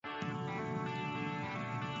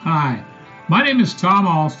Hi, my name is Tom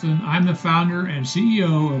Alston. I'm the founder and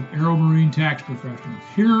CEO of Aero Marine Tax Professionals.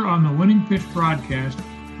 Here on the Winning Pitch broadcast,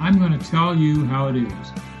 I'm going to tell you how it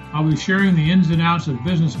is. I'll be sharing the ins and outs of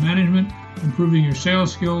business management, improving your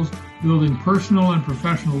sales skills, building personal and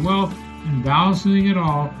professional wealth, and balancing it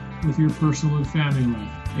all with your personal and family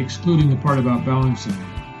life, excluding the part about balancing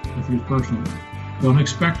it with your personal life. Don't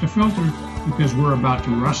expect a filter because we're about to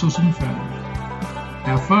rustle some feathers.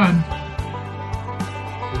 Have fun.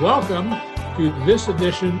 Welcome to this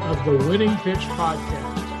edition of the Winning Pitch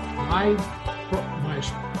podcast. My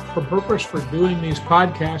purpose for doing these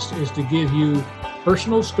podcasts is to give you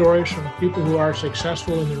personal stories from people who are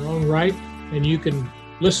successful in their own right, and you can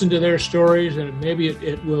listen to their stories, and maybe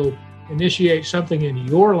it will initiate something in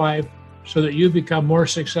your life so that you become more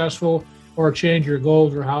successful or change your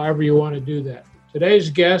goals or however you want to do that. Today's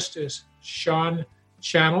guest is Shawn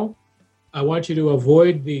Channell. I want you to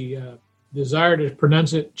avoid the desire to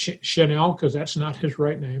pronounce it Channell because that's not his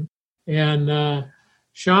right name. And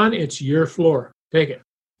Shawn, it's your floor. Take it.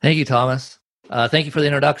 Thank you, Thomas. Thank you for the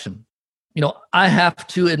introduction. You know, I have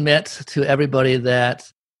to admit to everybody that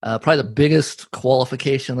probably the biggest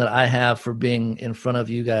qualification that I have for being in front of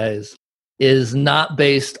you guys is not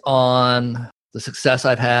based on the success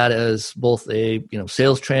I've had as both a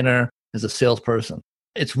sales trainer, as a salesperson.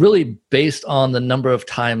 It's really based on the number of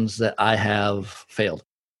times that I have failed.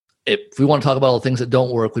 If we want to talk about all the things that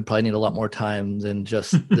don't work, we'd probably need a lot more time than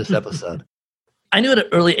just this episode. I knew at an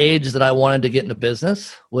early age that I wanted to get into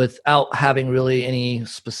business without having really any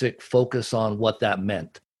specific focus on what that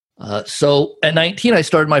meant. So at 19, I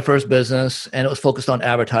started my first business, and it was focused on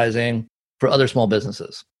advertising for other small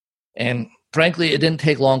businesses. And frankly, it didn't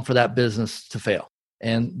take long for that business to fail.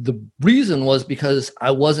 And the reason was because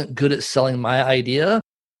I wasn't good at selling my idea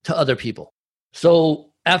to other people.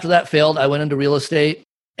 So after that failed, I went into real estate.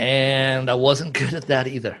 And I wasn't good at that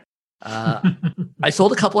either. I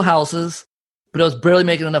sold a couple of houses, but I was barely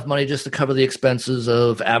making enough money just to cover the expenses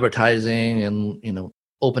of advertising and,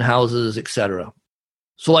 open houses, etc.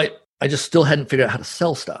 So I just still hadn't figured out how to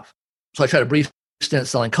sell stuff. So I tried a brief stint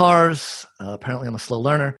selling cars. Apparently I'm a slow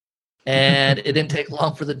learner. And it didn't take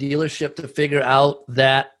long for the dealership to figure out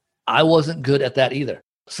that I wasn't good at that either.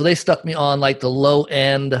 So they stuck me on like the low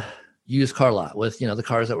end used car lot with, the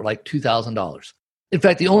cars that were like $2,000. In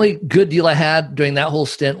fact, the only good deal I had during that whole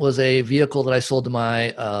stint was a vehicle that I sold to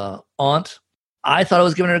my aunt. I thought I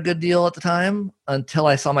was giving her a good deal at the time until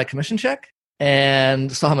I saw my commission check and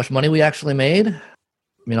saw how much money we actually made. I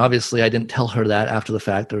mean, obviously, I didn't tell her that after the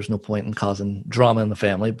fact. There was no point in causing drama in the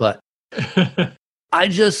family, but I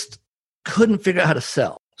just couldn't figure out how to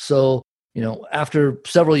sell. So, after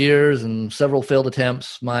several years and several failed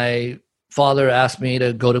attempts, my father asked me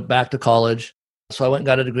to go back to college. So I went and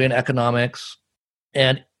got a degree in economics.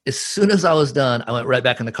 And as soon as I was done, I went right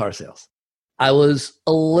back into car sales. I was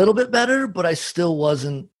a little bit better, but I still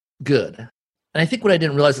wasn't good. And I think what I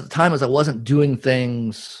didn't realize at the time is I wasn't doing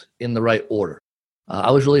things in the right order. I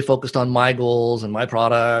was really focused on my goals and my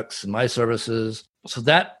products and my services. So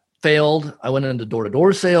that failed. I went into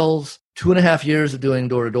door-to-door sales, 2.5 years of doing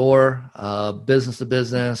door-to-door,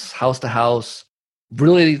 business-to-business, house-to-house.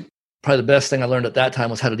 Really, probably the best thing I learned at that time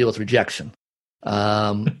was how to deal with rejection.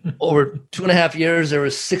 Over 2.5 years, there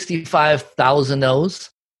was 65,000 no's.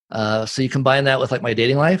 So you combine that with like my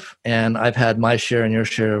dating life, and I've had my share and your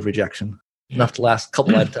share of rejection, enough to last a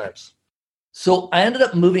couple lifetimes. So I ended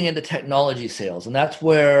up moving into technology sales, and that's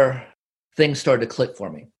where things started to click for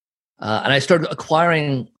me. And I started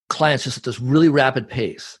acquiring clients just at this really rapid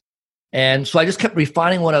pace. And so I just kept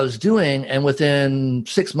refining what I was doing. And within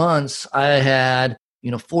 6 months, I had,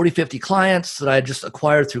 40, 50 clients that I had just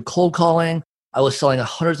acquired through cold calling. I was selling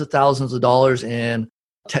hundreds of thousands of dollars in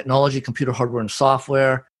technology, computer hardware, and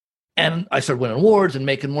software. And I started winning awards and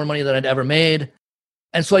making more money than I'd ever made.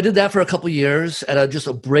 And so I did that for a couple of years at just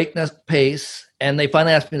a breakneck pace. And they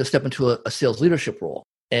finally asked me to step into a sales leadership role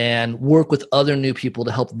and work with other new people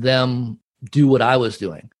to help them do what I was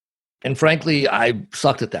doing. And frankly, I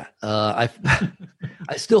sucked at that. I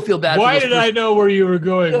still feel bad. Why did I know where you were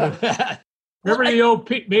going with that? Remember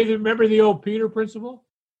the old Peter principle?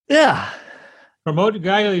 Yeah. Promote a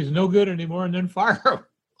guy who's no good anymore and then fire him.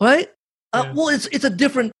 Right? Well, it's a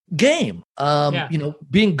different game.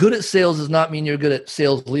 Being good at sales does not mean you're good at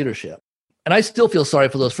sales leadership. And I still feel sorry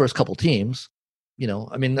for those first couple teams.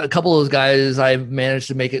 A couple of those guys I've managed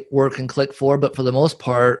to make it work and click for, but for the most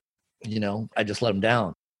part, I just let them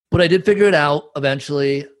down. But I did figure it out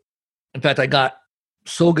eventually. In fact, I got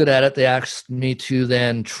so good at it, they asked me to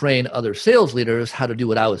then train other sales leaders how to do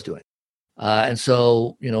what I was doing. And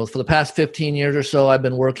so, for the past 15 years or so, I've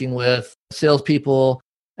been working with salespeople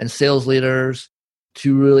and sales leaders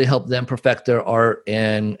to really help them perfect their art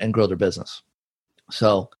and grow their business.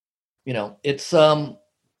 So, it's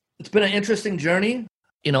been an interesting journey.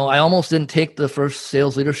 I almost didn't take the first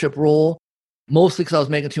sales leadership role, mostly because I was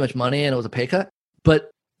making too much money and it was a pay cut.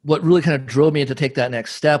 But what really kind of drove me to take that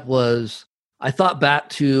next step was I thought back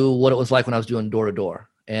to what it was like when I was doing door to door.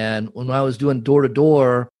 And when I was doing door to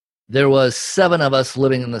door, there was 7 of us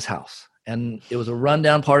living in this house. And it was a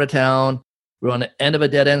rundown part of town. We were on the end of a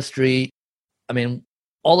dead end street. I mean,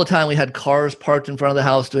 all the time we had cars parked in front of the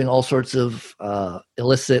house doing all sorts of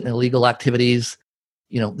illicit and illegal activities.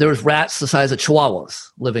 There was rats the size of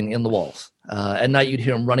chihuahuas living in the walls. At night, you'd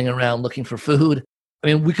hear them running around looking for food. I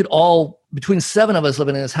mean, we could all, between 7 of us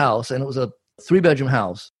living in this house, and it was a 3-bedroom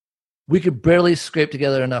house, we could barely scrape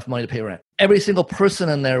together enough money to pay rent. Every single person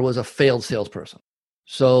in there was a failed salesperson.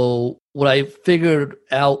 So what I figured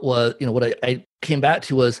out was, what I came back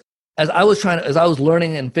to was, as I was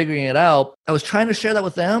learning and figuring it out, I was trying to share that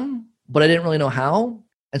with them, but I didn't really know how.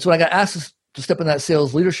 And so when I got asked to step in that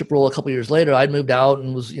sales leadership role a couple of years later, I'd moved out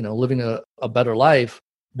and was, living a better life.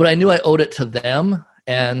 But I knew I owed it to them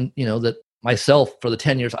and, that myself for the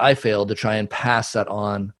 10 years I failed to try and pass that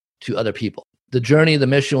on to other people. The journey, the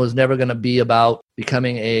mission was never going to be about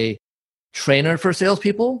becoming a trainer for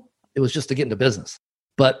salespeople. It was just to get into business.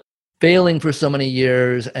 But failing for so many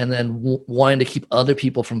years and then wanting to keep other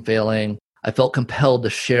people from failing, I felt compelled to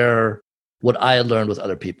share what I had learned with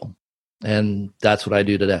other people. And that's what I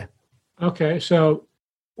do today. Okay. So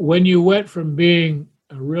when you went from being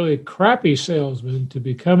a really crappy salesman to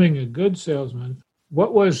becoming a good salesman,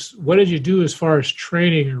 what did you do as far as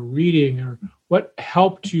training or reading, or what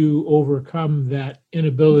helped you overcome that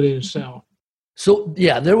inability to sell? So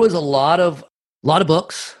yeah, there was a lot of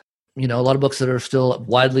books. A lot of books that are still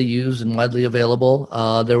widely used and widely available.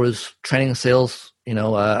 There was training in sales.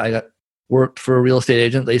 I worked for a real estate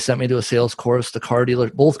agent. They sent me to a sales course.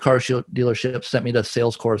 Both car dealerships sent me to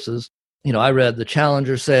sales courses. I read The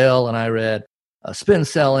Challenger Sale and I read Spin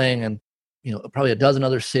Selling and, probably a dozen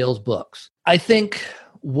other sales books. I think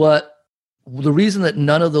the reason that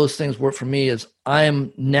none of those things work for me is I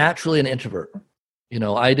am naturally an introvert.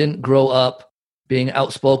 I didn't grow up being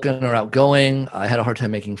outspoken or outgoing. I had a hard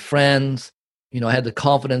time making friends. I had the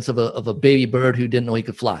confidence of a baby bird who didn't know he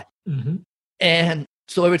could fly. Mm-hmm. And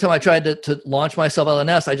so every time I tried to launch myself out of the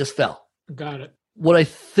nest, I just fell. Got it. What I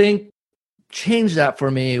think changed that for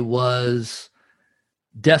me was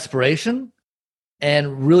desperation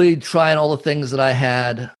and really trying all the things that I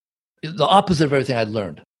had, the opposite of everything I'd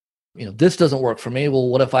learned. This doesn't work for me. Well,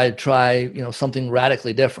 what if I try, something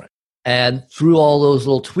radically different? And through all those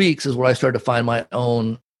little tweaks is where I started to find my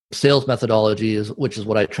own sales methodology, which is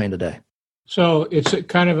what I train today. So it's a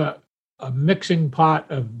kind of a mixing pot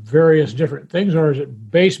of various different things, or is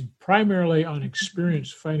it based primarily on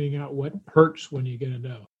experience, finding out what hurts when you get a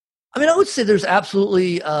no? I mean, I would say there's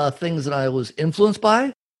absolutely things that I was influenced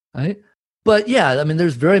by, right? But yeah,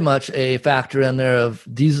 there's very much a factor in there of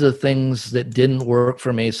these are the things that didn't work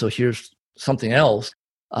for me, so here's something else.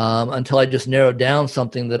 Until I just narrowed down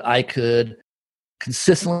something that I could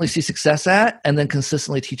consistently see success at and then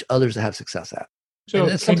consistently teach others to have success at. So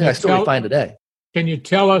and it's something I still refine today. Can you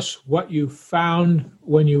tell us what you found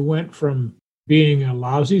when you went from being a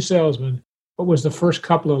lousy salesman? What was the first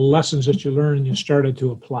couple of lessons that you learned and you started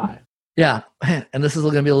to apply? Yeah, and this is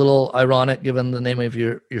going to be a little ironic given the name of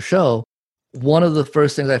your show. One of the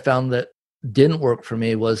first things I found that didn't work for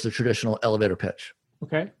me was the traditional elevator pitch.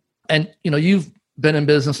 Okay. And, you've been in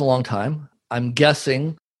business a long time. I'm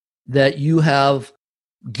guessing that you have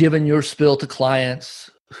given your spill to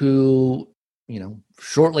clients who,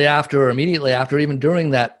 shortly after or immediately after, even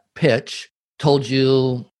during that pitch, told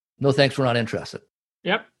you, no, thanks, we're not interested.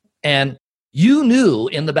 Yep. And you knew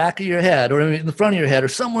in the back of your head or in the front of your head or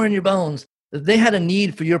somewhere in your bones that they had a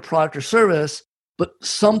need for your product or service, but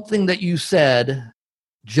something that you said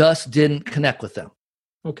just didn't connect with them.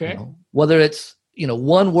 Okay. Whether it's,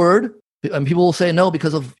 one word, and people will say no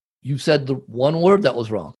because of you said the one word that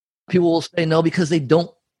was wrong. People will say no because they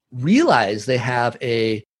don't realize they have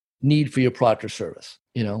a need for your product or service.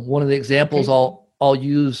 One of the examples I'll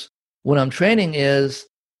use when I'm training is,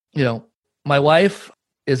 my wife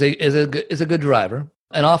is a good driver,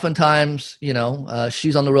 and oftentimes,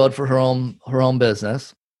 she's on the road for her own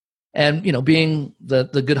business, and being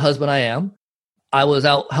the good husband I am, I was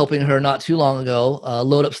out helping her not too long ago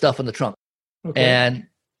load up stuff in the trunk, and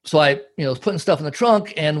so I was putting stuff in the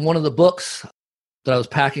trunk, and one of the books that I was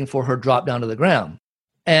packing for her dropped down to the ground,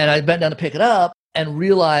 and I bent down to pick it up and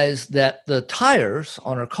realized that the tires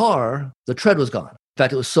on her car, the tread was gone. In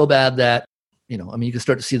fact, it was so bad that you could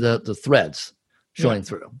start to see the threads showing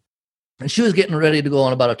through. And she was getting ready to go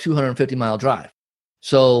on about a 250-mile drive.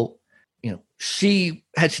 So,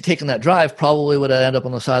 had she taken that drive, probably would have ended up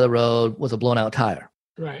on the side of the road with a blown out tire.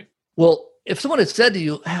 Right. Well, if someone had said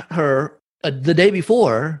to her the day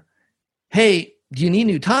before, hey, do you need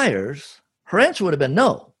new tires? Her answer would have been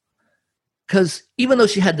no. Because even though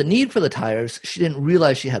she had the need for the tires, she didn't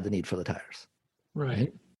realize she had the need for the tires.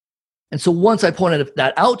 Right. And so once I pointed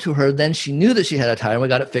that out to her, then she knew that she had a tire and we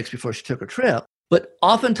got it fixed before she took her trip. But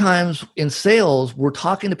oftentimes in sales, we're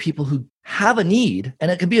talking to people who have a need,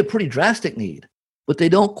 and it can be a pretty drastic need, but they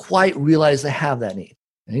don't quite realize they have that need.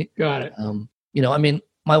 Right? Got it.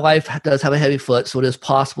 My wife does have a heavy foot, so it is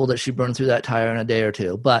possible that she burned through that tire in a day or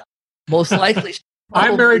two, but most likely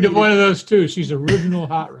I'm married to one of those too. She's original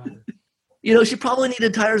hot rodder. She probably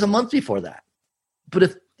needed tires a month before that. But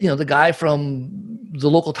if, the guy from the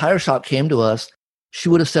local tire shop came to us, she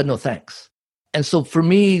would have said no thanks. And so for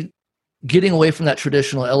me, getting away from that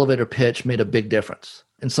traditional elevator pitch made a big difference.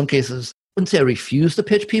 In some cases, I wouldn't say I refuse to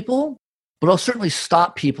pitch people, but I'll certainly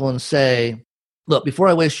stop people and say, look, before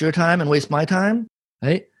I waste your time and waste my time,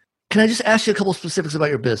 right, can I just ask you a couple specifics about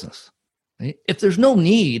your business? Right? If there's no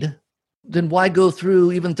need, then why go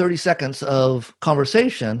through even 30 seconds of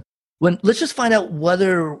conversation when let's just find out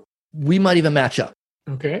whether we might even match up.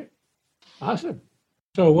 Okay. Awesome.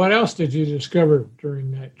 So what else did you discover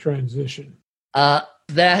during that transition?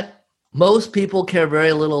 That most people care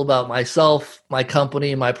very little about myself, my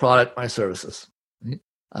company, my product, my services.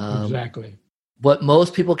 Exactly. What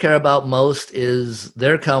most people care about most is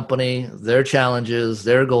their company, their challenges,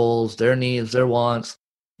 their goals, their needs, their wants,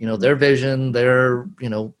 their vision, their,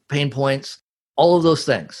 pain points, all of those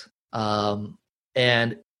things.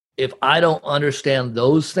 And if I don't understand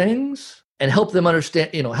those things and help them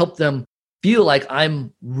understand, help them feel like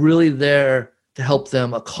I'm really there to help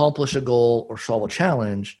them accomplish a goal or solve a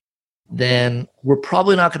challenge, then we're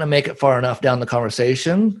probably not going to make it far enough down the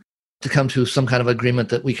conversation to come to some kind of agreement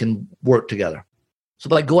that we can work together. So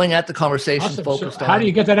by going at the conversation focused on... How do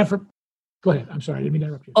you get that information? Go ahead. I'm sorry. I didn't mean to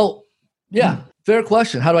interrupt you. Oh, yeah. Fair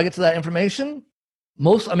question. How do I get to that information?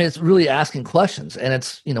 It's really asking questions, and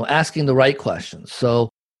it's, asking the right questions. So,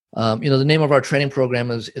 the name of our training program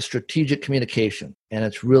is strategic communication. And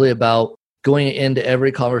it's really about going into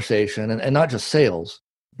every conversation and not just sales,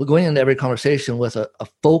 but going into every conversation with a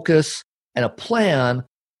focus and a plan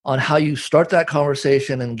on how you start that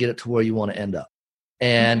conversation and get it to where you want to end up.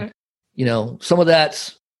 And, some of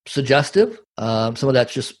that's suggestive. Some of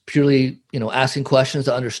that's just purely, asking questions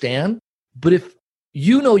to understand. But if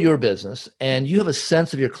you know your business and you have a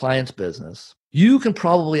sense of your client's business, you can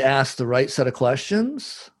probably ask the right set of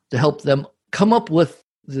questions to help them come up with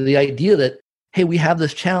the idea that, hey, we have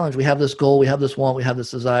this challenge, we have this goal, we have this want, we have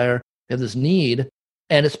this desire, we have this need,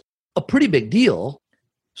 and it's a pretty big deal.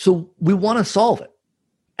 So we want to solve it.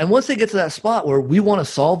 And once they get to that spot where we want to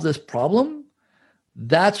solve this problem,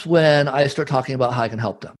 that's when I start talking about how I can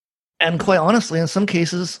help them. And quite honestly, in some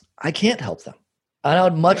cases, I can't help them. And I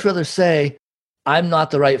would much rather say, I'm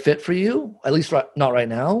not the right fit for you, at least not right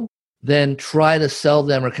now, than try to sell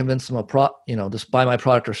them or convince them just buy my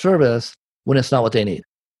product or service when it's not what they need.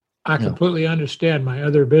 I completely understand. My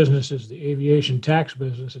other business is the aviation tax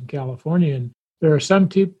business in California. And there are some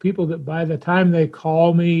people that by the time they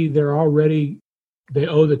call me, they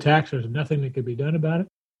owe the tax. There's nothing that can be done about it.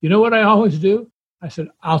 You know what I always do? I said,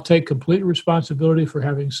 I'll take complete responsibility for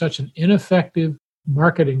having such an ineffective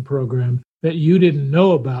marketing program that you didn't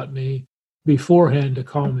know about me beforehand to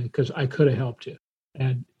call me because I could have helped you.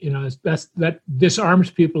 And, that disarms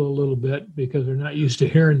people a little bit because they're not used to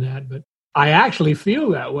hearing that. But I actually feel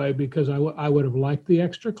that way because I would have liked the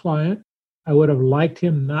extra client. I would have liked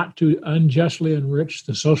him not to unjustly enrich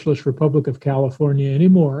the Socialist Republic of California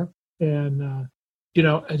anymore. And,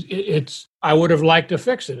 I would have liked to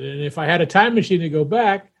fix it. And if I had a time machine to go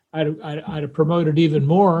back, I'd have promoted even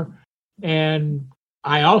more. And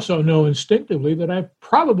I also know instinctively that I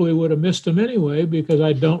probably would have missed him anyway because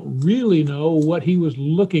I don't really know what he was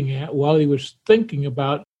looking at while he was thinking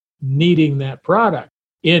about needing that product.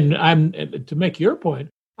 To make your point,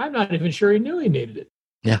 I'm not even sure he knew he needed it.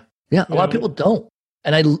 Yeah. A lot of people don't.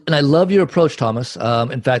 And I love your approach, Thomas.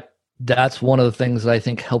 In fact, that's one of the things that I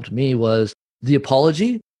think helped me was the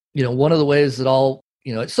apology. One of the ways that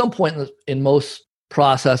at some point in most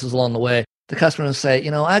processes along the way, the customer will say,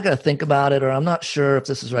 I got to think about it, or I'm not sure if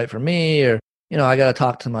this is right for me, or, I got to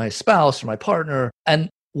talk to my spouse or my partner. And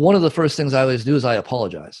one of the first things I always do is I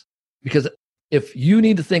apologize. Because if you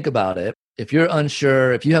need to think about it, if you're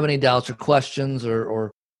unsure, if you have any doubts or questions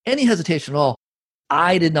or any hesitation at all,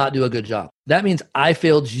 I did not do a good job. That means I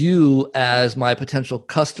failed you as my potential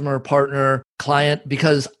customer, partner, client,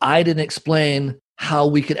 because I didn't explain how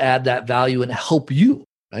we could add that value and help you,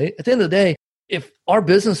 right? At the end of the day, if our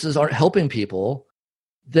businesses aren't helping people,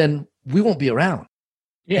 then we won't be around.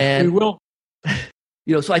 Yeah, and we will.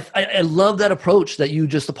 So I love that approach that you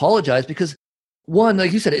just apologized, because one,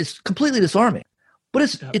 like you said, it's completely disarming, but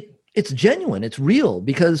it's genuine, it's real,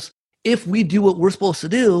 because if we do what we're supposed to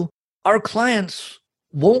do, our clients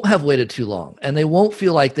won't have waited too long, and they won't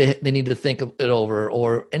feel like they need to think it over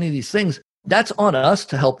or any of these things. That's on us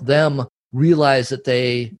to help them realize that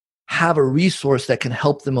they have a resource that can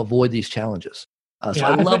help them avoid these challenges. So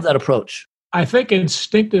I love that approach. I think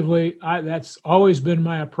instinctively, that's always been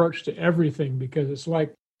my approach to everything, because it's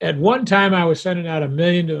like at one time I was sending out 1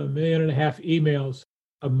 million to 1.5 million emails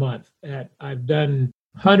a month. I've done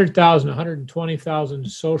 100,000,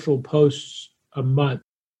 120,000 social posts a month.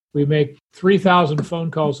 We make 3,000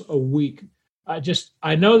 phone calls a week.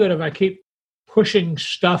 I know that if I keep pushing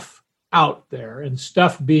stuff out there, and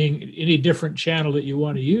stuff being any different channel that you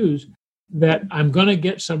want to use, that I'm going to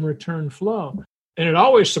get some return flow. And it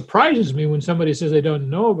always surprises me when somebody says they don't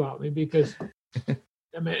know about me, because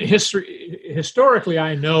I mean, historically,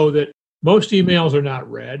 I know that most emails are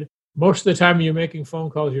not read. Most of the time you're making phone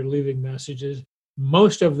calls, you're leaving messages.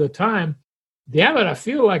 Most of the time, damn it, I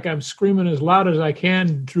feel like I'm screaming as loud as I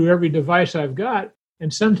can through every device I've got.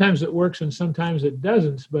 And sometimes it works and sometimes it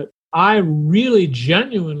doesn't. But I really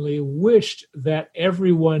genuinely wished that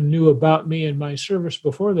everyone knew about me and my service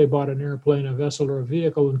before they bought an airplane, a vessel, or a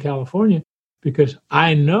vehicle in California, because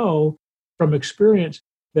I know from experience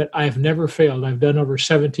that I've never failed. I've done over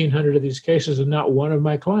 1,700 of these cases, and not one of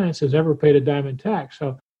my clients has ever paid a dime in tax.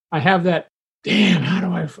 So I have that,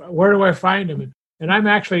 damn, where do I find them? And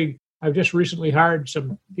I've just recently hired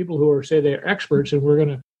some people who say they're experts, and we're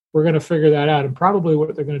going to figure that out. And probably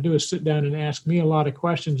what they're going to do is sit down and ask me a lot of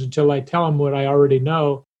questions until I tell them what I already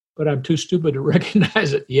know, but I'm too stupid to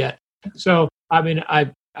recognize it yet. So, I mean,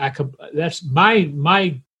 that's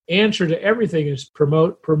my answer to everything is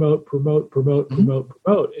promote. And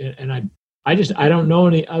I don't know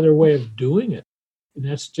any other way of doing it. And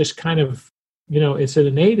that's just kind of, it's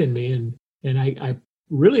innate in me. And I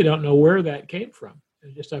really don't know where that came from.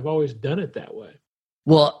 I've always done it that way.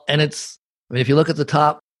 Well, and if you look at the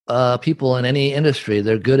top people in any industry,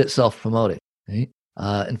 they're good at self-promoting. Right?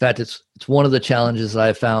 In fact, it's one of the challenges that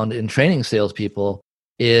I found in training salespeople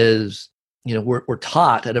is, we're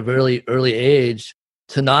taught at a very early age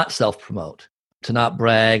to not self-promote, to not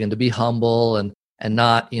brag, and to be humble, and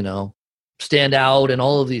not, stand out, and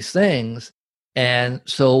all of these things. And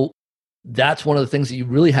so that's one of the things that you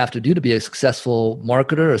really have to do to be a successful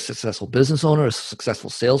marketer, a successful business owner, a successful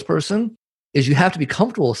salesperson, is you have to be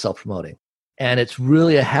comfortable with self-promoting. And it's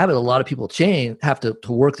really a habit a lot of people have to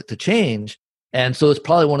work to change. And so it's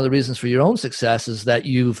probably one of the reasons for your own success is that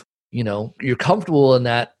you're comfortable in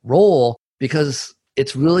that role, because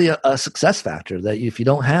it's really a success factor that if you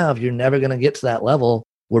don't have, you're never going to get to that level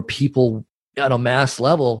where people on a mass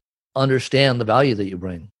level understand the value that you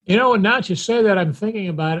bring. Now that you say that, I'm thinking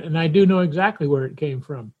about it, and I do know exactly where it came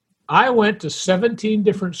from. I went to 17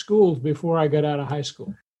 different schools before I got out of high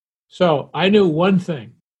school. So I knew one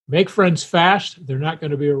thing: make friends fast, they're not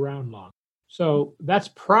going to be around long. So that's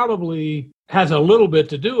probably has a little bit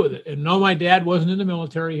to do with it. And no, my dad wasn't in the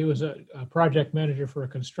military. He was a project manager for a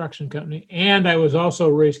construction company. And I was also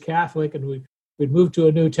raised Catholic, and we'd moved to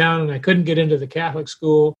a new town, and I couldn't get into the Catholic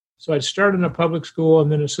school. So I'd start in a public school,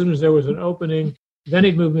 and then as soon as there was an opening, then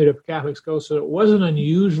he'd move me to Catholic school. So it wasn't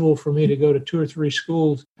unusual for me to go to 2 or 3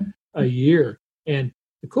 schools a year. And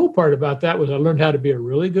the cool part about that was I learned how to be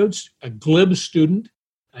a glib student.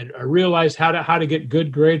 I realized how to get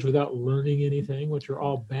good grades without learning anything, which are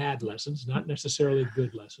all bad lessons, not necessarily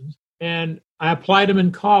good lessons. And I applied them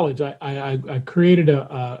in college. I created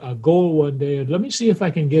a goal one day, and let me see if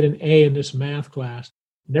I can get an A in this math class,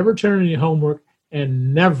 never turn any homework,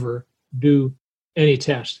 and never do any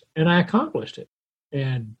tests. And I accomplished it.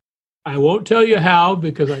 And I won't tell you how,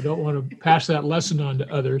 because I don't want to pass that lesson on to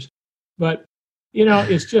others. But,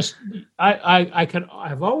 it's just,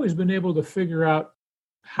 I've always been able to figure out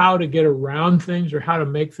how to get around things or how to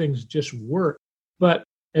make things just work. But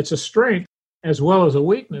it's a strength as well as a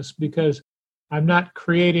weakness, because I'm not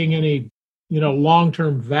creating any,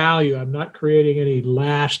 long-term value. I'm not creating any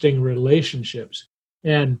lasting relationships.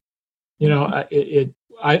 And,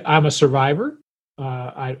 I'm a survivor.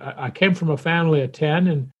 I came from a family of 10,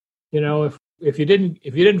 and, if you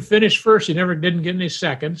didn't finish first, you never didn't get any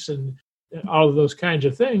seconds, and all of those kinds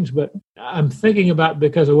of things. But I'm thinking about,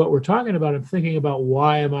 because of what we're talking about, I'm thinking about,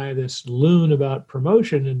 why am I this loon about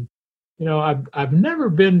promotion? And, I've never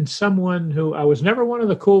been someone I was never one of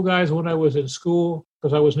the cool guys when I was in school,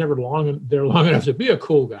 because I was never long enough to be a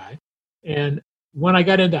cool guy. And when I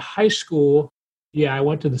got into high school, Yeah, I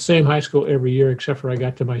went to the same high school every year except for I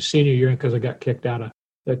got to my senior year because I got kicked out of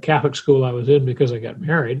the Catholic school I was in because I got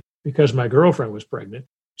married because my girlfriend was pregnant.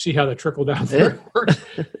 See how the trickle down theory works?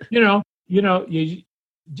 You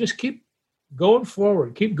just keep going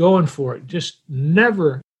forward, keep going for it. Just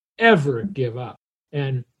never, ever give up.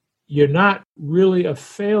 And you're not really a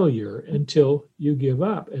failure until you give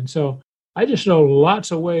up. And so I just know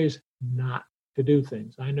lots of ways not to do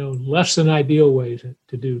things. I know less than ideal ways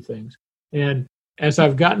to do things. And as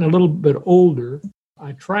I've gotten a little bit older,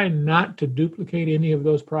 I try not to duplicate any of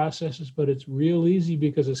those processes, but it's real easy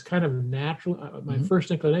because it's kind of natural. My first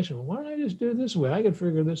inclination, well, why don't I just do it this way? I can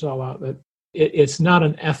figure this all out. But it's not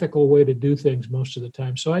an ethical way to do things most of the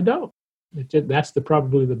time, so I don't. That's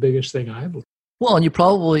probably the biggest thing I've learned. Well, and you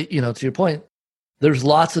probably, to your point, there's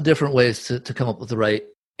lots of different ways to come up with the right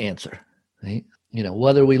answer, right?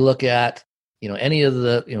 Whether we look at, any of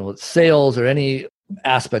the, sales or any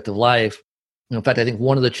aspect of life. In fact, I think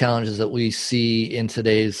one of the challenges that we see in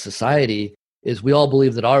today's society is we all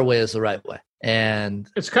believe that our way is the right way. And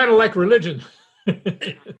it's kind of like religion.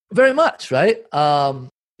 Very much, right?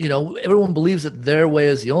 Everyone believes that their way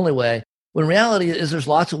is the only way. When reality is there's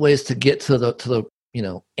lots of ways to get to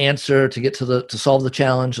the answer, to get to solve the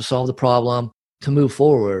challenge, to solve the problem, to move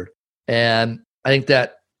forward. And I think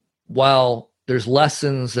that while there's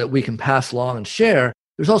lessons that we can pass along and share,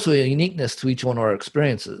 there's also a uniqueness to each one of our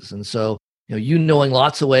experiences. And so, knowing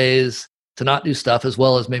lots of ways to not do stuff as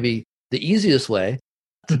well as maybe the easiest way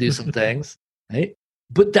to do some things, right?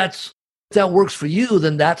 But if that works for you,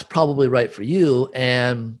 then that's probably right for you.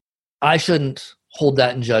 And I shouldn't hold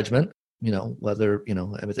that in judgment, whether, at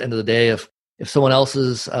the end of the day, if someone else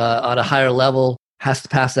is at a higher level has to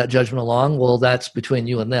pass that judgment along, well, that's between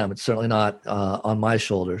you and them. It's certainly not on my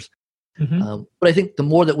shoulders. Mm-hmm. But I think the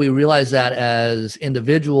more that we realize that as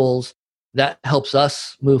individuals, that helps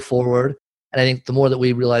us move forward. And I think the more that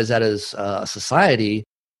we realize that as a society,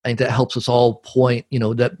 I think that helps us all point,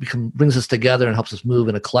 that brings us together and helps us move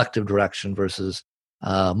in a collective direction versus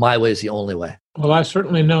my way is the only way. Well, I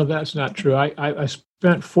certainly know that's not true. I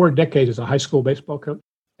spent 4 decades as a high school baseball coach,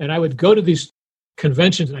 and I would go to these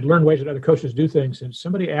conventions and I'd learn ways that other coaches do things. And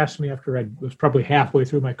somebody asked me after I was probably halfway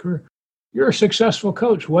through my career, "You're a successful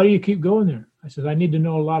coach. Why do you keep going there?" I said, "I need to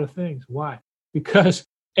know a lot of things." Why? Because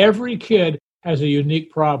every kid has a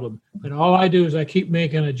unique problem. And all I do is I keep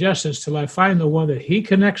making adjustments till I find the one that he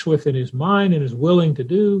connects with in his mind and is willing to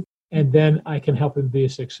do. And then I can help him be a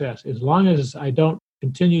success. As long as I don't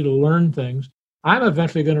continue to learn things, I'm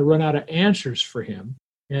eventually going to run out of answers for him.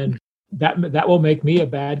 And that will make me a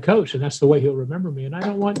bad coach. And that's the way he'll remember me. And I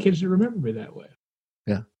don't want kids to remember me that way.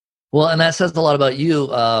 Yeah. Well, and that says a lot about you.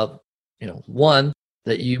 One,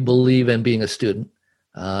 that you believe in being a student.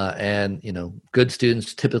 And good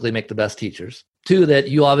students typically make the best teachers. 2, that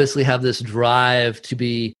you obviously have this drive to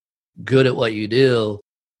be good at what you do.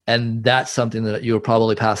 And that's something that you're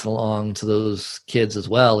probably passing along to those kids as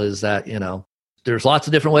well, is that, there's lots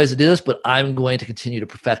of different ways to do this, but I'm going to continue to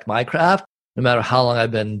perfect my craft no matter how long I've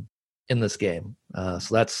been in this game. So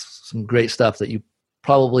that's some great stuff that you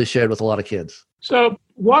probably shared with a lot of kids. So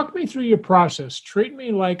walk me through your process. Treat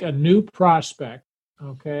me like a new prospect.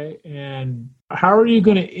 Okay. And how are you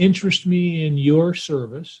going to interest me in your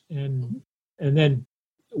service? And then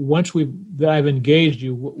once I've engaged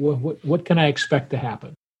you, what can I expect to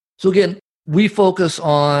happen? So again, we focus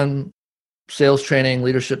on sales training,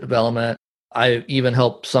 leadership development. I even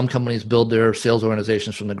help some companies build their sales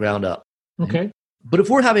organizations from the ground up. Okay. But if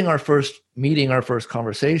we're having our first meeting, our first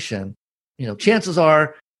conversation, chances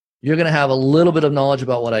are you're going to have a little bit of knowledge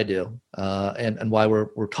about what I do and why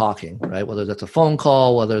we're talking, right? Whether that's a phone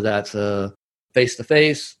call, whether that's a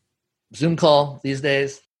face-to-face Zoom call these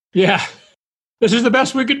days. Yeah. This is the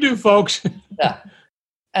best we could do, folks. Yeah.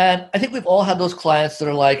 And I think we've all had those clients that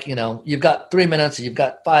are like, you've got 3 minutes, or you've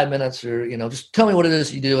got 5 minutes, or, just tell me what it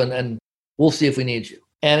is you do and we'll see if we need you.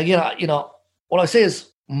 And again, what I say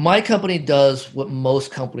is my company does what most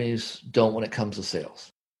companies don't when it comes to sales.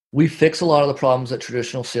 We fix a lot of the problems that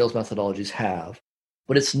traditional sales methodologies have,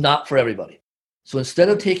 but it's not for everybody. So instead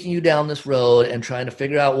of taking you down this road and trying to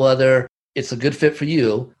figure out whether it's a good fit for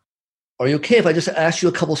you, are you okay if I just ask you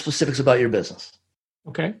a couple specifics about your business?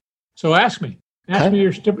 Okay. So ask me. Ask me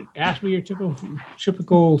your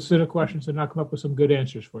typical set of questions, and I'll come up with some good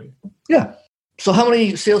answers for you. Yeah. So how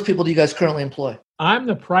many salespeople do you guys currently employ? I'm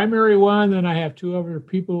the primary one, and I have 2 other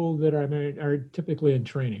people that are typically in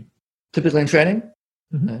training. Typically in training?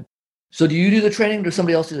 Mm-hmm. Okay. So do you do the training, or does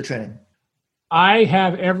somebody else do the training? I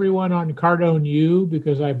have everyone on Cardone U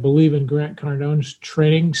because I believe in Grant Cardone's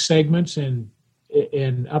training segments, and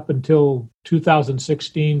up until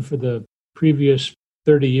 2016 for the previous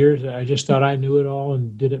 30 years. I just thought I knew it all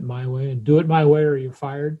and did it my way, and do it my way or you're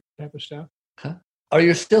fired type of stuff. Okay. Are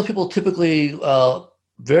your salespeople typically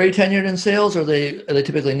very tenured in sales, or are they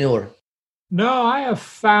typically newer? No, I have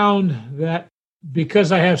found that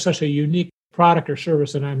because I have such a unique product or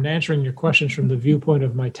service, and I'm answering your questions from the viewpoint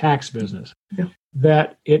of my tax business, Yeah.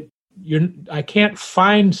 that I can't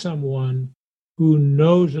find someone who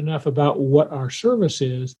knows enough about what our service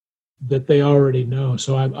is that they already know.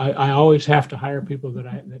 So I always have to hire people that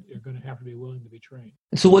are going to have to be willing to be trained.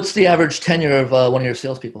 So what's the average tenure of one of your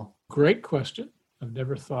salespeople? Great question. I've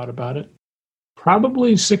never thought about it.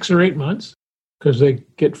 Probably 6 or 8 months, because they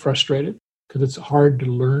get frustrated because it's hard to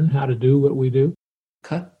learn how to do what we do.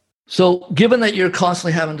 Okay. So given that you're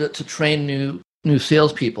constantly having to train new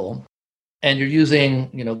salespeople, and you're using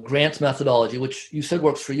Grant's methodology, which you said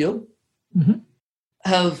works for you, mm-hmm.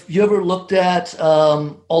 Have you ever looked at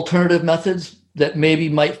alternative methods that maybe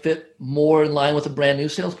might fit more in line with a brand new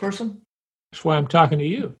salesperson? That's why I'm talking to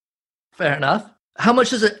you. Fair enough. How much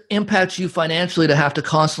does it impact you financially to have to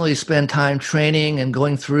constantly spend time training and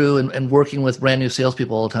going through and working with brand new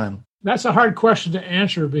salespeople all the time? That's a hard question to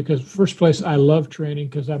answer because, first place, I love training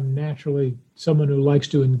because I'm naturally someone who likes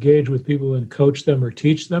to engage with people and coach them or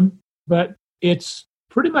teach them. But it's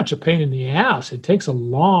pretty much a pain in the ass. It takes a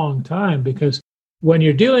long time because when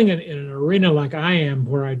you're dealing in an arena like I am,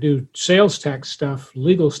 where I do sales tax stuff,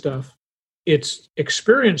 legal stuff, it's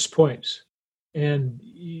experience points. And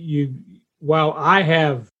while I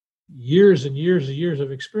have years and years and years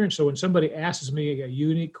of experience, so when somebody asks me a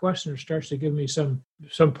unique question or starts to give me some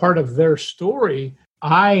part of their story,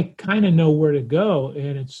 I kind of know where to go.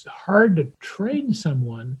 And it's hard to train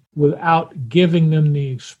someone without giving them the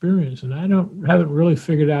experience. And I haven't really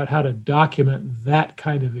figured out how to document that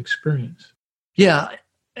kind of experience. Yeah.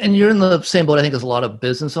 And you're in the same boat, I think, as a lot of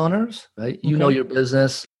business owners, right? You know your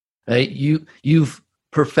business, right? You've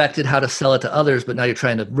perfected how to sell it to others, but now you're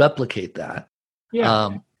trying to replicate that.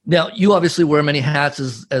 Yeah. Now, you obviously wear many hats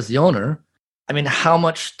as the owner. I mean, how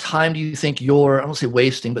much time do you think you're, I don't say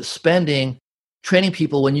wasting, but spending training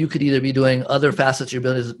people when you could either be doing other facets of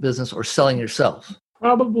your business or selling yourself?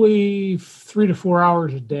 Probably 3 to 4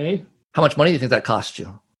 hours a day. How much money do you think that costs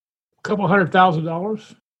you?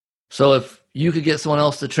 $200,000. So if you could get someone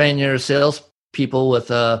else to train your sales people with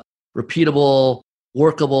a repeatable,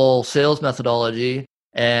 workable sales methodology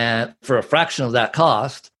and for a fraction of that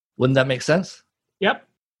cost, wouldn't that make sense? Yep.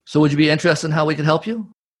 So would you be interested in how we could help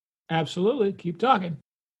you? Absolutely. Keep talking.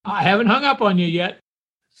 I haven't hung up on you yet.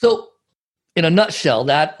 So in a nutshell,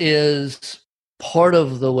 that is part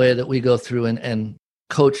of the way that we go through and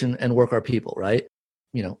coach and work our people, right?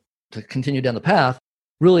 To continue down the path,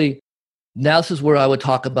 really, now this is where I would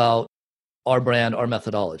talk about our brand, our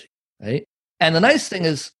methodology, right? And the nice thing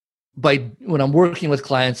is, when I'm working with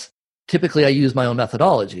clients, typically I use my own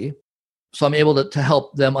methodology. So I'm able to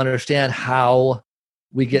help them understand how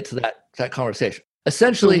we get to that conversation.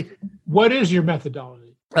 Essentially, so what is your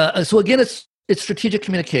methodology? So again, it's strategic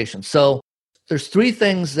communication. So there's 3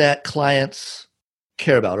 things that clients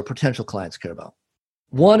care about, or potential clients care about.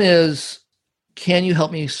 One is, can you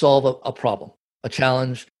help me solve a problem, a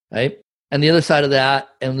challenge, right? And the other side of that,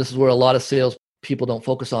 and this is where a lot of sales people don't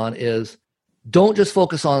focus on, is don't just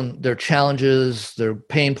focus on their challenges, their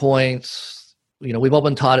pain points. We've all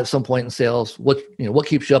been taught at some point in sales, what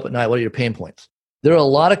keeps you up at night? What are your pain points? There are a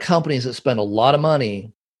lot of companies that spend a lot of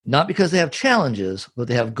money, not because they have challenges, but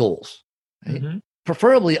they have goals. Right? Mm-hmm.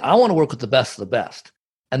 Preferably, I want to work with the best of the best.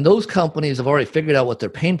 And those companies have already figured out what their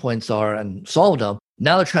pain points are and solved them.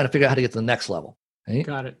 Now they're trying to figure out how to get to the next level. Right?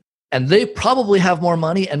 Got it. And they probably have more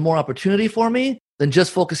money and more opportunity for me than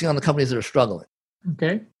just focusing on the companies that are struggling.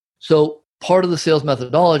 Okay. So part of the sales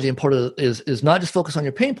methodology and part of it is not just focus on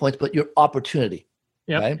your pain points, but your opportunity.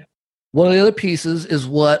 Yep. Right? One of the other pieces is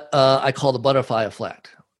what I call the butterfly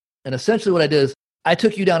effect. And essentially what I did is I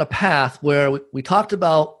took you down a path where we talked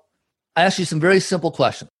about, I asked you some very simple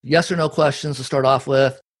questions, yes or no questions to start off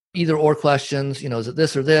with, either or questions, is it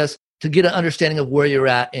this or this, to get an understanding of where you're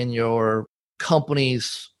at in your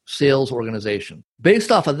company's sales organization.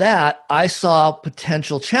 Based off of that, I saw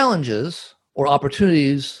potential challenges or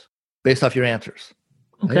opportunities based off your answers.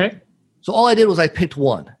 Okay. Right? So all I did was I picked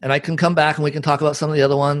one, and I can come back and we can talk about some of the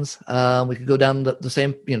other ones. We could go down the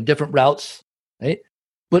same, different routes, right?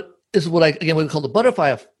 But this is what we call the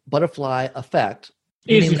butterfly effect.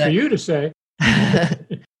 Easy for you to say.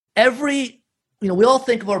 We all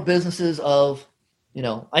think of our businesses of,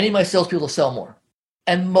 I need my salespeople to sell more.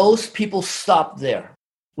 And most people stop there.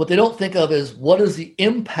 What they don't think of is, what is the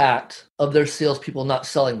impact of their salespeople not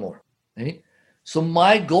selling more? Right? So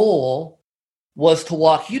my goal was to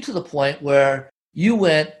walk you to the point where you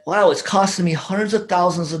went, wow, it's costing me hundreds of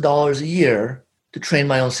thousands of dollars a year to train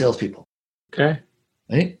my own salespeople. Okay.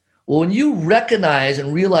 Right? Well, when you recognize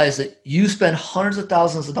and realize that you spend hundreds of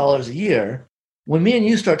thousands of dollars a year, when me and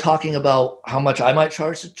you start talking about how much I might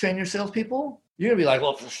charge to train your salespeople, you're going to be like,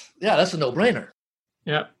 well, yeah, that's a no-brainer.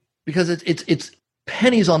 Yeah. Because it's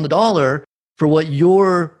pennies on the dollar for what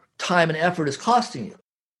your time and effort is costing you.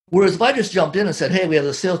 Whereas if I just jumped in and said, hey, we have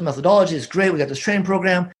the sales methodology, it's great, we got this training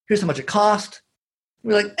program, here's how much it cost,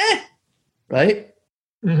 we're like, right?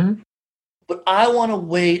 Mm-hmm. But I want to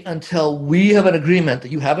wait until we have an agreement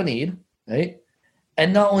that you have a need, right?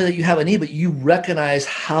 And not only that you have a need, but you recognize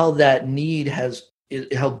how that need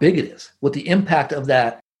how big it is, what the impact of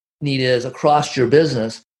that need is across your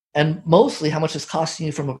business, and mostly how much it's costing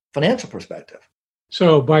you from a financial perspective.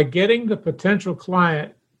 So by getting the potential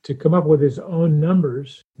client to come up with his own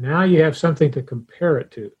numbers, now you have something to compare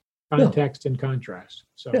it to, context and contrast.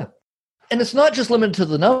 So yeah. And it's not just limited to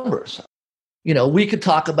the numbers. We could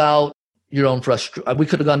talk about your own we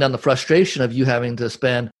could have gone down the frustration of you having to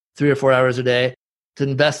spend 3 or 4 hours a day to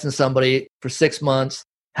invest in somebody for 6 months,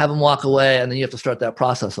 have them walk away, and then you have to start that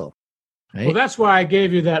process over. Right? Well, that's why I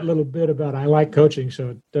gave you that little bit about I like coaching,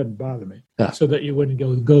 so it doesn't bother me, so that you wouldn't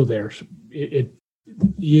go there. It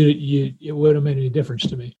wouldn't have made any difference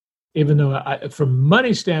to me, even though from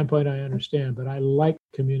money standpoint I understand. But I like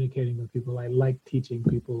communicating with people. I like teaching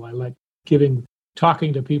people. I like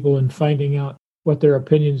talking to people and finding out what their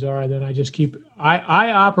opinions are. Then I just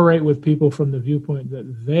I operate with people from the viewpoint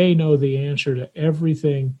that they know the answer to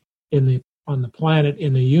everything on the planet,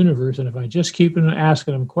 in the universe. And if I just keep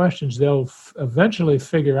asking them questions, they'll eventually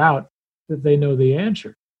figure out that they know the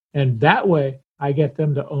answer. And that way I get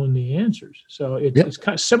them to own the answers. So it's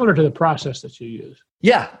kind of similar to the process that you use.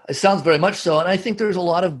 Yeah, it sounds very much so. And I think there's a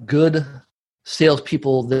lot of good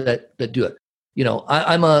salespeople that do it.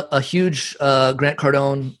 I'm a huge Grant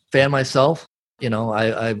Cardone fan myself.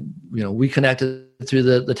 We connected through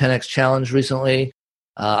the 10X Challenge recently.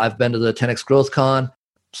 I've been to the 10X Growth Con,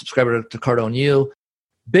 subscriber to Cardone U.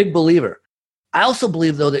 Big believer. I also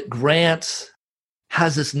believe, though, that Grant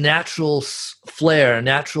has this natural flair,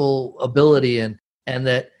 natural ability, and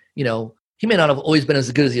that, he may not have always been as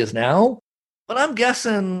good as he is now, but I'm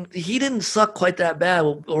guessing he didn't suck quite that bad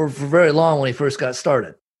or for very long when he first got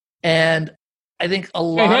started. And I think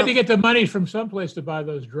he had to get the money from someplace to buy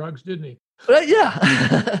those drugs, didn't he?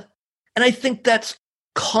 Yeah. And I think that's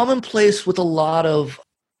commonplace with a lot of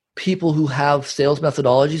people who have sales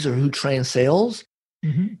methodologies or who train sales,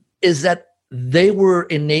 is that they were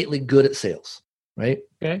innately good at sales, right?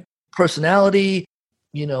 Okay. Personality,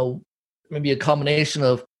 maybe a combination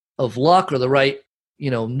of luck or the right,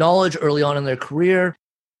 knowledge early on in their career.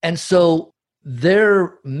 And so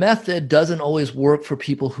their method doesn't always work for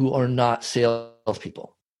people who are not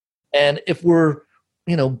salespeople. And if we're,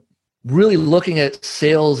 really looking at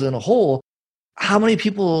sales in a whole, how many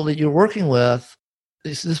people that you're working with,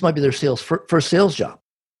 this might be their first sales job.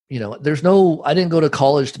 I didn't go to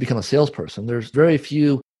college to become a salesperson. There's very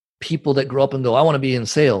few people that grow up and go, I want to be in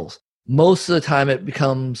sales. Most of the time it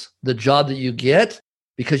becomes the job that you get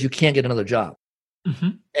because you can't get another job.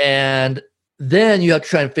 And then you have to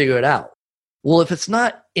try and figure it out. Well, if it's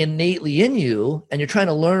not innately in you and you're trying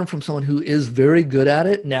to learn from someone who is very good at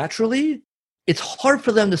it naturally, it's hard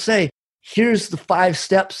for them to say, here's the 5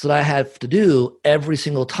 steps that I have to do every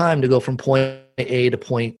single time to go from point A to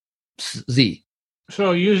point Z.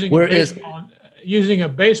 So using a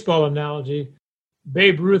baseball analogy,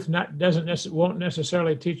 Babe Ruth won't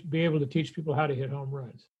necessarily be able to teach people how to hit home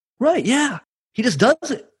runs. Right, yeah. He just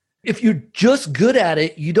does it. If you're just good at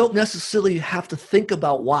it, you don't necessarily have to think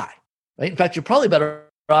about why. Right? In fact, you're probably better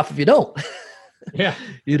off if you don't. Yeah.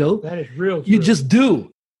 That is real true. You just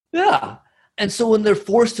do. Yeah. And so when they're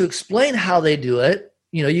forced to explain how they do it,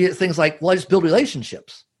 you get things like, well, I just build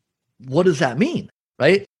relationships. What does that mean?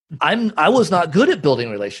 Right? I was not good at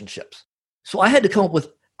building relationships. So I had to come up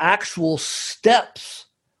with actual steps,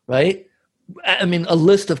 right? I mean, a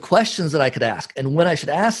list of questions that I could ask and when I should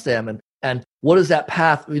ask them and what is that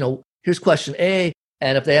path? Here's question A.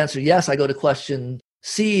 And if they answer yes, I go to question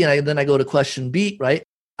C and then I go to question B, right?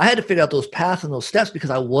 I had to figure out those paths and those steps because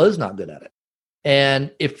I was not good at it.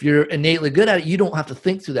 And if you're innately good at it, you don't have to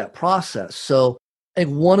think through that process. So I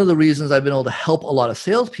think one of the reasons I've been able to help a lot of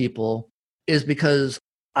salespeople is because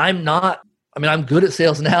I'm good at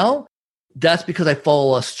sales now. That's because I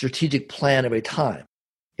follow a strategic plan every time.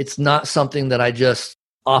 It's not something that I just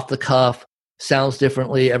off the cuff, sounds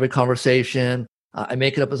differently every conversation. I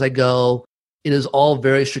make it up as I go. It is all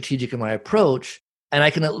very strategic in my approach. And I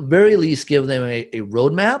can at the very least give them a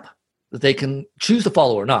roadmap that they can choose to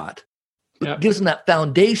follow or not. Yeah. It gives them that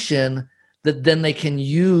foundation that then they can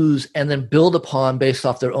use and then build upon based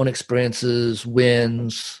off their own experiences,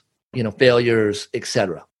 wins, failures,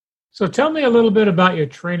 etc. So tell me a little bit about your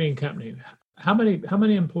training company. How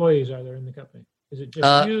many employees are there in the company? Is it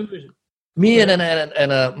just you? Is it me and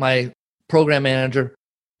my program manager?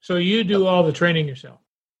 So you do all the training yourself?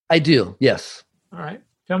 I do, yes. All right.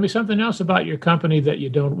 Tell me something else about your company that you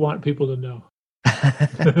don't want people to know.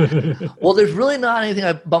 Well, there's really not anything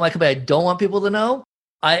about my company I don't want people to know.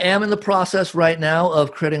 I am in the process right now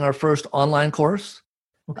of creating our first online course.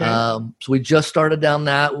 Okay. So we just started down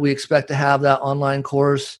that. We expect to have that online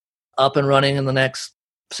course up and running in the next,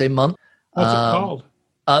 say, month. What's it called?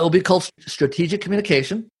 It will be called Strategic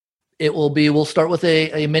Communication. We'll start with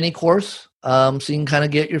a mini course, so you can kind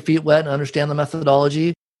of get your feet wet and understand the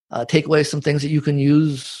methodology, take away some things that you can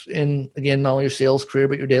use in, again, not only your sales career,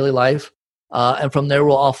 but your daily life. And from there,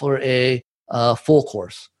 we'll offer a full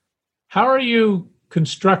course. How are you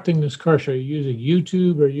constructing this course? Are you using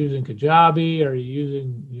YouTube? Are you using Kajabi? Are you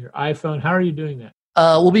using your iPhone? How are you doing that?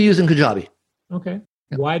 We'll be using Kajabi. Okay.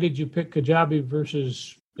 Why did you pick Kajabi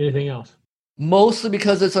versus anything else? Mostly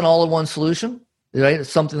because it's an all-in-one solution, right? It's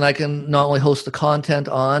something I can not only host the content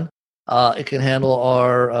on, it can handle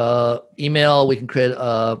our email. We can create,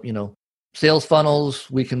 sales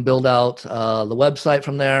funnels. We can build out the website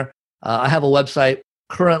from there. I have a website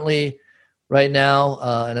currently right now,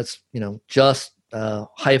 and it's, just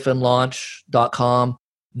 -launch.com.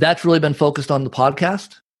 That's really been focused on the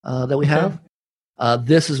podcast that we have.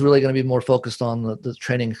 This is really going to be more focused on the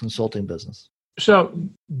training and consulting business. So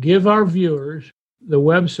give our viewers the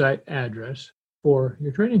website address for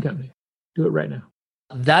your training company. Do it right now.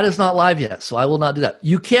 That is not live yet, so I will not do that.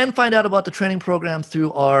 You can find out about the training program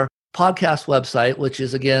through our podcast website, which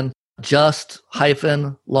is, again,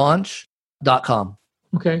 just-launch.com.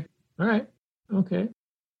 Okay. All right. Okay.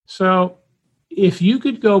 So if you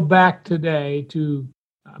could go back today to,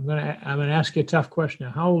 I'm gonna ask you a tough question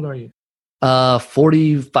now. How old are you?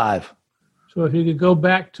 45. So if you could go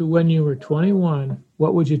back to when you were 21,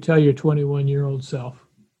 what would you tell your 21-year-old self?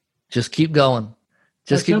 Just keep going.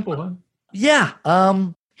 That's simple, huh? Yeah.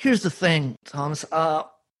 Here's the thing, Thomas. I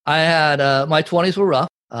had my 20s were rough.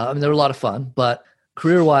 They were a lot of fun, but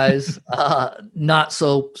career-wise, not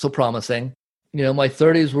so promising. My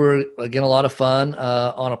 30s were, again, a lot of fun.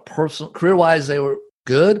 On a personal, career-wise, they were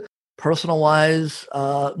good. Personal-wise,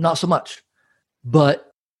 not so much.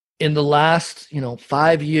 But in the last,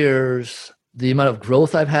 5 years, the amount of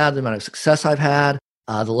growth I've had, the amount of success I've had,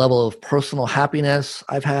 the level of personal happiness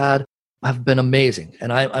I've had, have been amazing.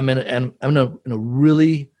 And I'm in a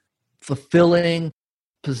really fulfilling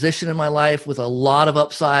position in my life with a lot of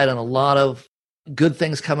upside and a lot of good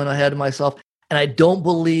things coming ahead of myself. And I don't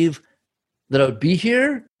believe that I would be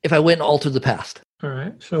here if I went and altered the past. All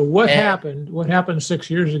right. So what happened? What happened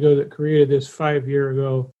 6 years ago that created this 5 year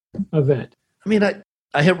ago event?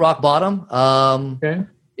 I hit rock bottom. Okay.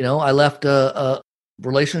 I left a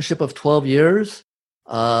relationship of 12 years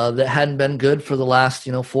that hadn't been good for the last,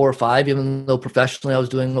 4 or 5, even though professionally I was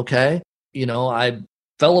doing okay. I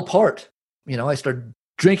fell apart. I started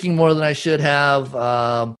drinking more than I should have.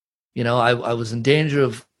 I was in danger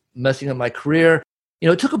of messing up my career.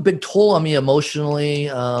 It took a big toll on me emotionally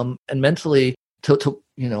and mentally to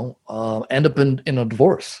end up in a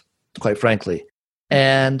divorce, quite frankly.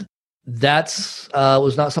 And that's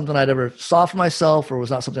was not something I'd ever saw for myself, or was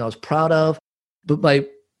not something I was proud of. But by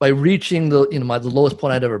reaching the lowest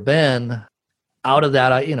point I'd ever been, out of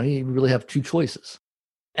that, you really have two choices.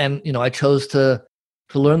 And I chose to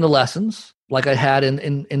learn the lessons like I had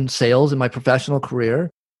in sales in my professional career,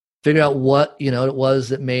 figure out what it was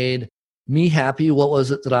that made me happy, what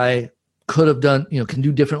was it that I could have done, can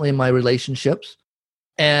do differently in my relationships.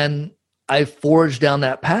 And I forged down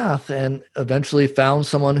that path and eventually found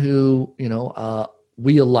someone who,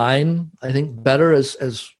 we align, I think, better as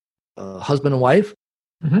husband and wife.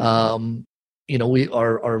 Mm-hmm.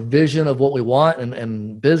 Our vision of what we want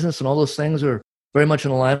and business and all those things are very much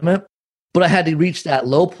in alignment. But I had to reach that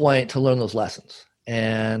low point to learn those lessons.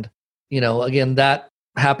 And, again, that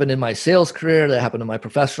happened in my sales career, that happened in my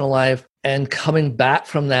professional life. And coming back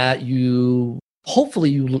from that,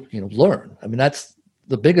 hopefully you learn. That's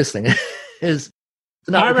the biggest thing is.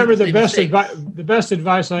 I remember the best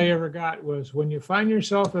advice I ever got was, when you find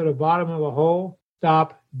yourself at the bottom of a hole,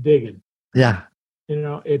 stop digging. Yeah.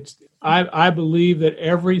 I believe that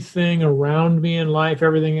everything around me in life,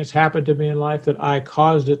 everything that's happened to me in life, that I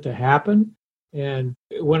caused it to happen. And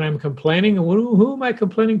when I'm complaining, who am I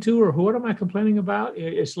complaining to, or what am I complaining about?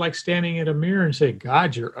 It's like standing in a mirror and saying,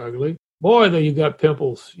 God, you're ugly. Boy, though, you got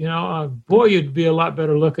pimples. Boy, you'd be a lot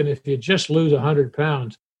better looking if you just lose 100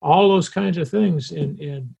 pounds. All those kinds of things.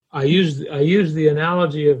 And I used the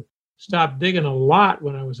analogy of stop digging a lot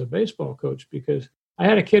when I was a baseball coach, because I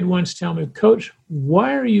had a kid once tell me, Coach,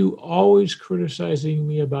 why are you always criticizing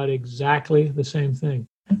me about exactly the same thing?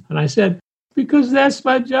 And I said, because that's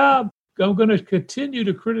my job. I'm going to continue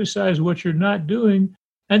to criticize what you're not doing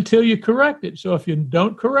until you correct it. So if you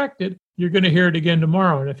don't correct it, you're going to hear it again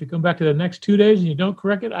tomorrow. And if you come back to the next 2 days and you don't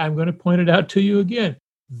correct it, I'm going to point it out to you again.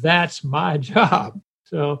 That's my job.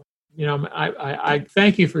 So, I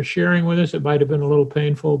thank you for sharing with us. It might have been a little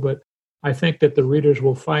painful, but I think that the readers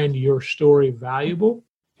will find your story valuable.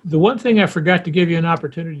 The one thing I forgot to give you an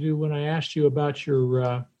opportunity to do when I asked you about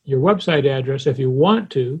your website address, if you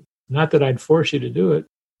want to, not that I'd force you to do it,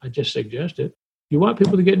 I just suggest it. You want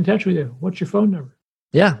people to get in touch with you. What's your phone number?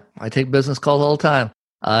 Yeah, I take business calls all the time.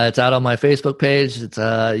 It's out on my Facebook page. It's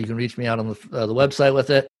you can reach me out on the website with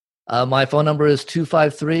it. My phone number is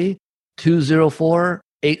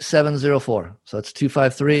 253-204-8704. So it's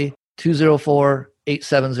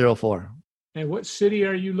 253-204-8704. And what city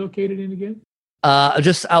are you located in again?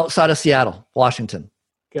 Just outside of Seattle, Washington.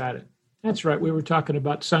 Got it. That's right. We were talking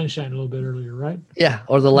about sunshine a little bit earlier, right? Yeah,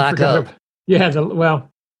 or the lack of.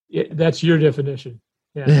 That's your definition.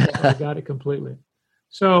 Yeah, I got it completely.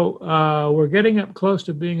 So we're getting up close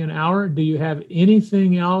to being an hour. Do you have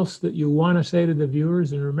anything else that you want to say to the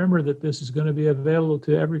viewers? And remember that this is going to be available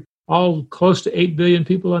to all close to 8 billion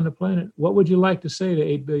people on the planet. What would you like to say to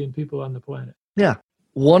 8 billion people on the planet? Yeah.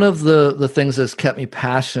 One of the things that's kept me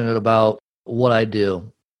passionate about what I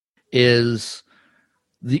do is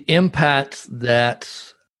the impact that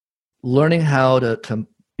learning how to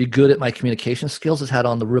be good at my communication skills has had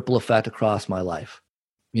on the ripple effect across my life.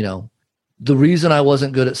 The reason I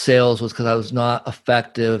wasn't good at sales was because I was not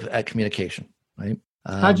effective at communication, right?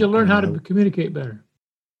 How'd you learn how to communicate better?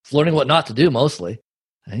 Learning what not to do mostly,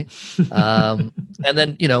 right? And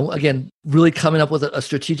then, again, really coming up with a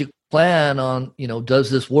strategic plan on, does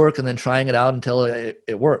this work? And then trying it out until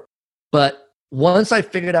it worked. But once I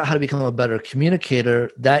figured out how to become a better communicator,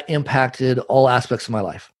 that impacted all aspects of my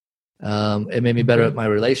life. It made me better at my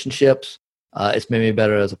relationships. It's made me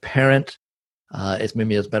better as a parent. It's made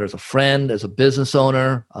me better as a friend, as a business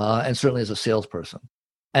owner, and certainly as a salesperson.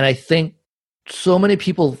 And I think so many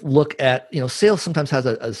people look at, sales sometimes has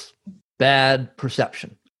a bad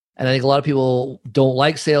perception. And I think a lot of people don't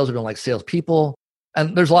like sales or don't like salespeople.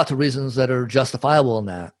 And there's lots of reasons that are justifiable in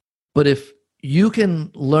that. But if you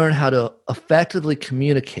can learn how to effectively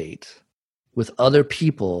communicate with other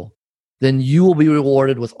people, then you will be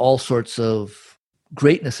rewarded with all sorts of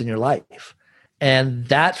greatness in your life. And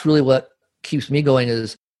that's really what keeps me going.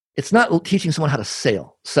 Is it's not teaching someone how to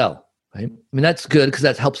sell, right? I mean, that's good because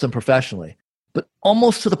that helps them professionally. But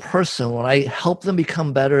almost to the person, when I help them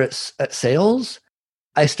become better at sales,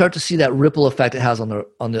 I start to see that ripple effect it has on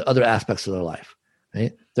the other aspects of their life,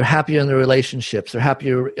 right? They're happier in their relationships. They're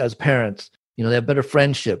happier as parents. They have better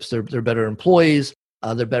friendships. They're better employees.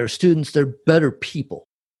 They're better students. They're better people.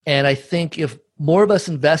 And I think if more of us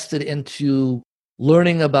invested into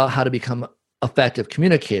learning about how to become effective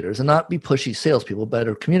communicators and not be pushy salespeople,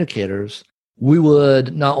 better communicators, we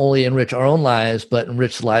would not only enrich our own lives, but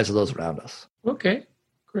enrich the lives of those around us. Okay,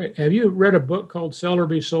 great. Have you read a book called Sell or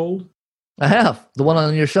Be Sold? I have. The one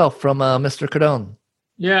on your shelf from Mr. Cardone.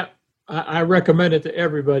 Yeah, I recommend it to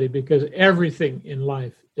everybody because everything in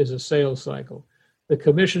life is a sales cycle. The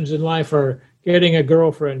commissions in life are getting a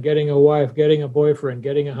girlfriend, getting a wife, getting a boyfriend,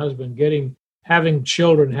 getting a husband, having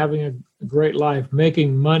children, having a great life,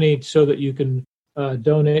 making money so that you can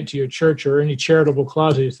donate to your church or any charitable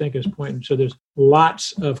cause that you think is pointing. So there's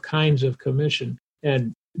lots of kinds of commission.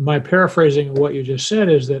 And my paraphrasing of what you just said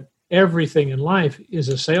is that everything in life is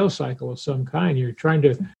a sales cycle of some kind. You're trying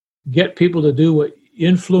to get people to do what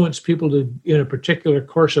influence people to in a particular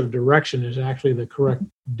course of direction is actually the correct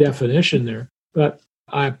definition there. But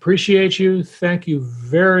I appreciate you. Thank you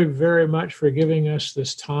very, very much for giving us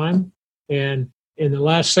this time. And in the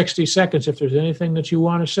last 60 seconds, if there's anything that you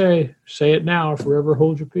want to say it now or forever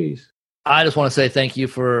hold your peace. I just want to say thank you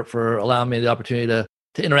for allowing me the opportunity to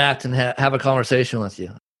interact and have a conversation with you.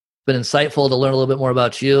 It's been insightful to learn a little bit more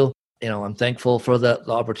about you. I'm thankful for the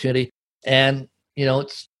opportunity. And,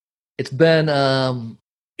 it's been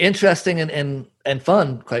interesting and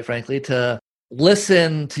fun, quite frankly, to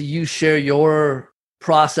listen to you share your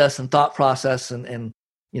process and thought process and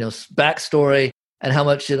backstory and how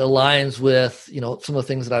much it aligns with, some of the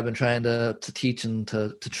things that I've been trying to teach and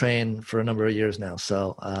to train for a number of years now.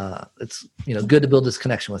 So it's, good to build this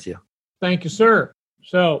connection with you. Thank you, sir.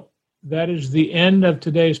 So that is the end of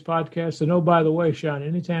today's podcast. And by the way, Shawn,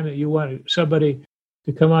 anytime that you want somebody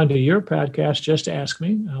to come onto your podcast, just ask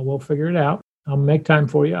me. We'll figure it out. I'll make time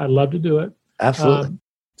for you. I'd love to do it. Absolutely.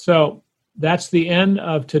 So that's the end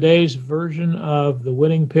of today's version of the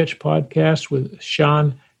Winning Pitch podcast with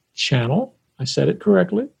Shawn Channell. I said it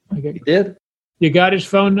correctly. You did. You got his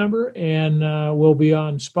phone number, and we'll be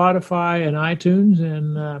on Spotify and iTunes,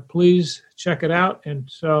 and please check it out. And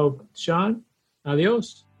so, Shawn,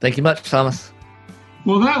 adios. Thank you much, Thomas.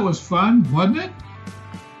 Well, that was fun, wasn't it?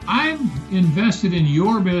 I'm invested in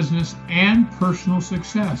your business and personal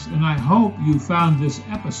success, and I hope you found this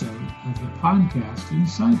episode of the podcast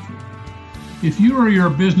insightful. If you or your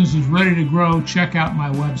business is ready to grow, check out my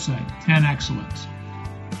website, 10 Excellence.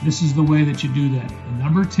 This is the way that you do that. The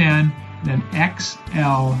number 10, then XLENZ.com.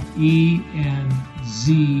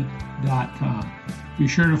 Be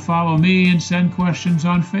sure to follow me and send questions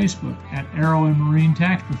on Facebook at Aero and Marine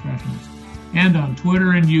Tax Professionals, and on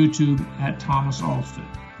Twitter and YouTube at Thomas Alston.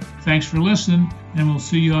 Thanks for listening, and we'll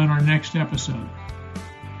see you on our next episode.